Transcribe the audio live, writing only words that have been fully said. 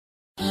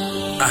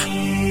OTO,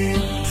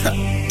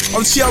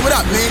 what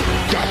up, man?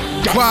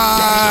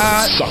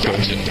 What?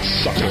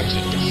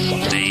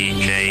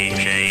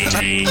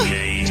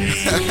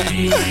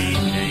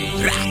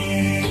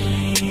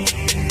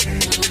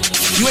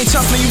 You ain't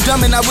tough, man, you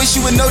dumb, and I wish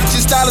you would know that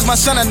your style is my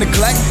son I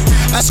neglect.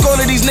 Ask all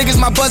of these niggas,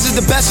 my buzz is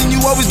the best, and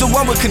you always the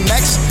one with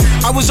connects.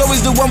 I was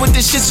always the one with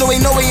this shit, so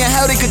ain't no way in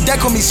hell they could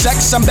deck on me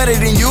sex. I'm better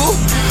than you,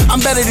 I'm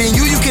better than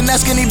you. You can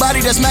ask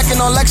anybody that's macking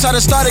on Lex how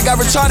to start it.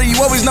 Got retarded,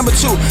 you always number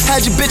 2.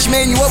 Had your bitch,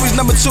 man, you always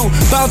number 2.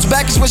 Bounce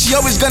back is what she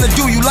always gonna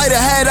do. You light a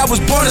head, I was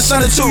born a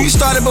son of 2. You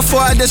started before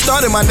I did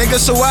started, my nigga,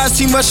 so why is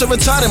Team Russia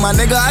retarded, my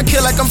nigga? I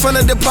kill like I'm from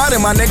the departed,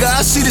 my nigga.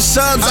 I see the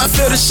subs, I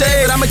feel the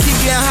shade, but I'ma keep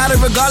getting hotter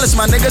regardless,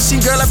 my nigga. See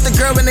girl after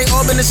girl and they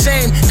all been the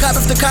same. Cop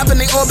after cop and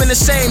they all been the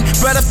same.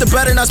 Bread after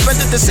bread and I spent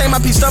it the same.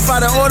 I piece stuff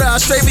out of order, I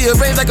straight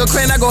rearrange like a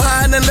crane. I go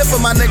high and then lift for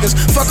my niggas.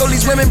 Fuck all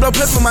these women, blow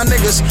pliff for my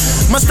niggas.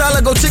 My style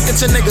I go ticket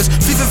to niggas.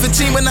 FIFA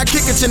 15 when I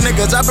kick it to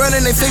niggas. I burn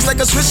in they face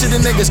like a switch to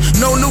the niggas.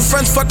 No new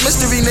friends, fuck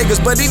mystery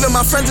niggas. But even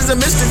my friends is a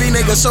mystery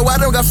nigga. So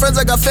I don't got friends,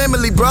 I got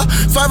family, bruh.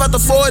 5 out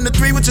the 4 and the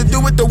 3, what you do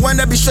with the one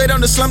that be straight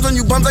on the slums? On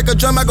you bums like a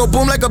drum, I go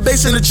boom like a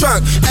bass in the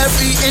trunk.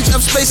 Every inch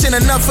of space ain't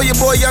enough for your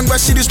boy Young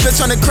Rush. She do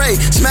splits on the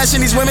crate. Smashing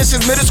these women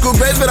since middle school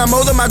grades, but I'm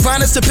older. My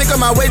grind is to pick up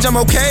my wage, I'm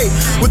okay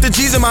with the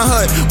G's in my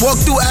hood. Walk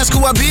through, ask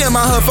who I be in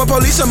my hood. Fuck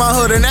police in my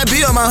hood, and that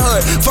be on my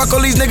hood. Fuck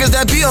all these niggas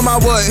that be on my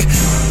wood.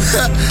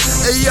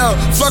 Hey yo,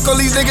 fuck all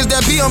these niggas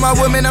that be on my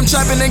wood, man. I'm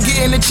trapping and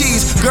getting the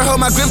cheese. Girl, hold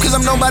my grip cause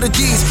I'm known by the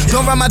G's.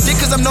 Don't ride my dick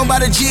cause I'm known by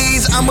the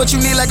G's. I'm what you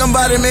need like I'm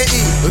vitamin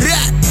E.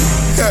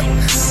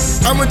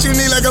 I'm what you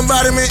need like I'm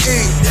vitamin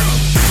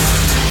E.